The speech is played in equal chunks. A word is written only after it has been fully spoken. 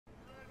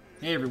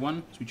Hey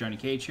everyone,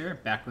 SweetJohnnyCage here,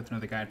 back with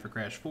another guide for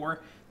Crash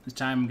 4. This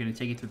time I'm going to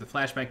take you through the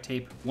flashback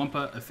tape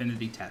Wumpa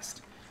Affinity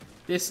test.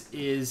 This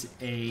is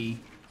a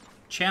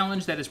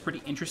challenge that is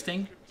pretty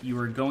interesting. You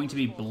are going to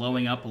be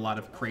blowing up a lot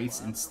of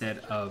crates instead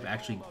of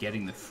actually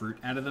getting the fruit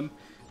out of them.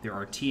 There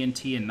are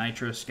TNT and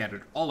nitro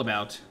scattered all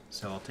about,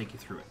 so I'll take you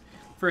through it.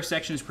 First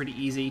section is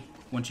pretty easy.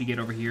 Once you get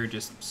over here,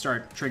 just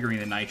start triggering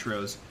the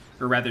nitros,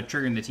 or rather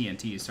triggering the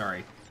TNTs,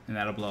 sorry, and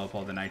that'll blow up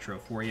all the nitro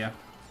for you.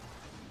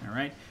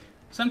 Alright.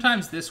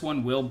 Sometimes this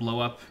one will blow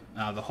up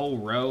the whole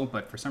row,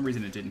 but for some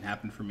reason it didn't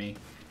happen for me.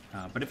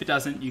 But if it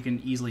doesn't, you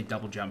can easily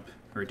double jump,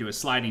 or do a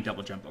sliding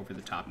double jump over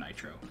the top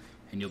nitro,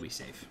 and you'll be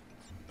safe.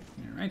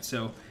 Alright,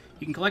 so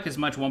you can collect as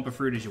much Wumpa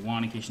fruit as you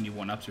want in case you need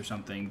one-ups or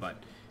something,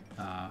 but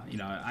you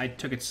know, I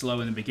took it slow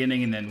in the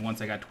beginning, and then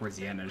once I got towards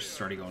the end, I just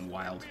started going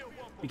wild.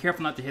 Be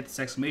careful not to hit this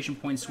exclamation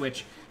point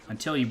switch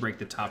until you break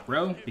the top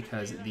row,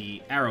 because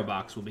the arrow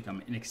box will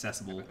become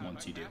inaccessible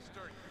once you do.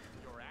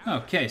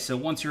 Okay, so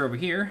once you're over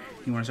here,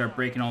 you want to start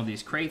breaking all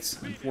these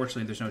crates.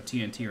 Unfortunately, there's no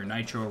TNT or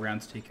nitro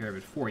around to take care of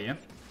it for you.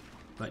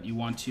 But you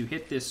want to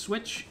hit this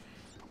switch,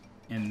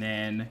 and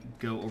then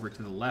go over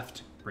to the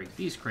left, break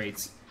these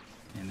crates,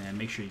 and then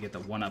make sure you get the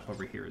one-up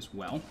over here as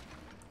well.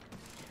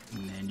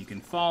 And then you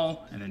can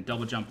fall, and then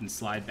double jump and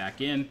slide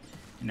back in.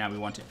 And now we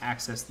want to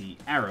access the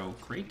arrow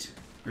crate,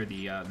 or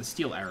the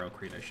steel arrow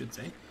crate, I should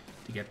say,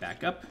 to get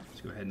back up.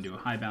 So go ahead and do a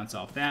high bounce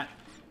off that.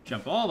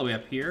 Jump all the way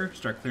up here,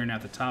 start clearing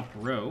out the top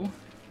row.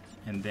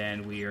 And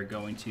then we are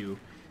going to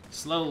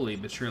slowly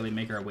but surely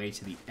make our way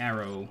to the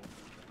arrow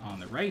on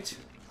the right.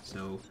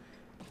 So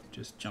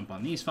just jump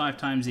on these 5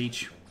 times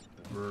each.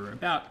 We're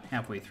about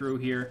halfway through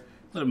here,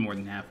 a little more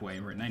than halfway.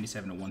 We're at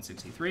 97 to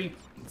 163.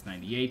 It's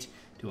 98.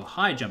 Do a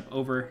high jump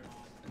over,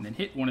 and then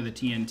hit one of the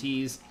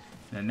TNTs.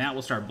 And then that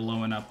will start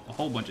blowing up a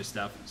whole bunch of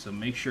stuff. So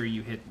make sure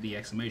you hit the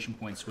exclamation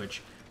point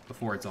switch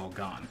before it's all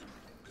gone.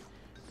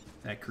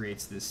 That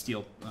creates this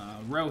steel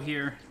row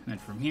here. And then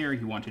from here,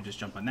 you want to just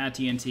jump on that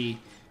TNT.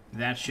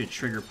 That should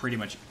trigger pretty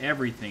much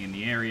everything in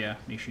the area.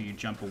 Make sure you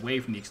jump away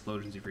from the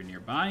explosions if you're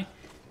nearby.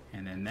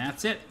 And then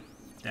that's it.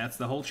 That's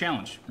the whole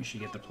challenge. Make sure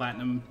you get the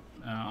platinum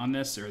on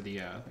this, or the,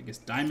 I guess,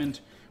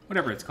 diamond,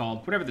 whatever it's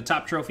called. Whatever the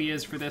top trophy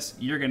is for this,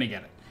 you're going to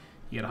get it.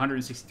 You get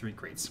 163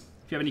 crates.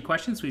 If you have any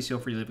questions, please feel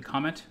free to leave a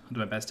comment. I'll do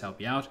my best to help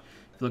you out.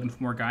 If you're looking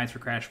for more guides for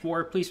Crash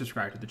 4, please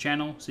subscribe to the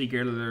channel so you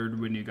get alerted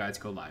when new guides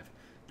go live.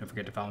 Don't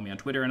forget to follow me on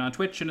Twitter and on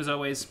Twitch. And as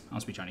always, I'm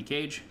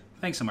SweetJohnnyCage.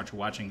 Thanks so much for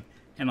watching,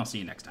 and I'll see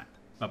you next time.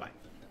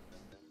 Bye-bye.